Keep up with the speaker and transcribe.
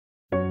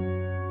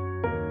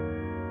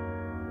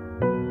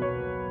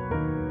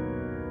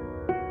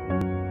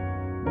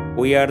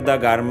We are the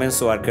garments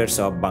workers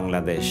of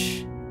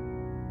Bangladesh.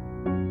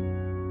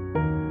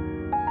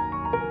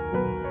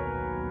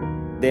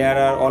 There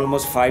are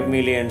almost 5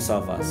 million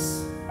of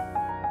us.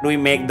 We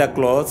make the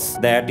clothes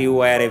that you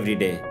wear every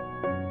day.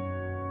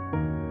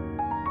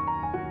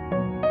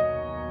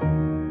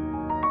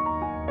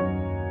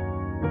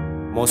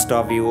 Most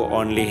of you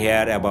only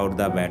hear about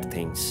the bad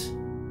things.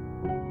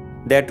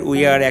 That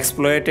we are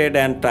exploited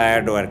and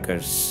tired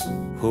workers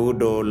who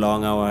do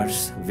long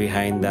hours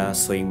behind the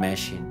sewing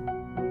machine.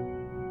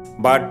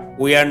 But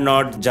we are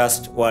not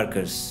just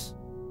workers.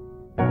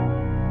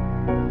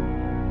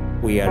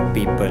 We are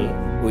people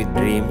with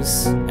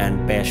dreams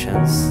and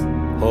passions,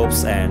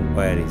 hopes and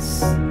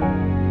worries.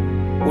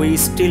 We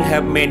still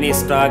have many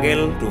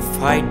struggles to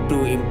fight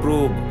to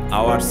improve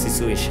our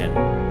situation.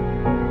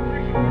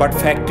 But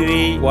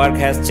factory work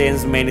has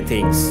changed many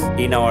things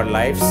in our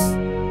lives,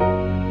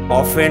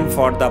 often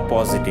for the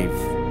positive.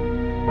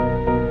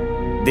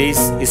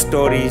 These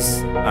stories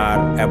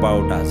are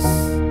about us,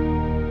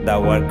 the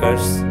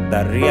workers,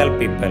 the real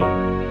people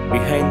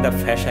behind the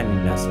fashion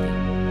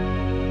industry.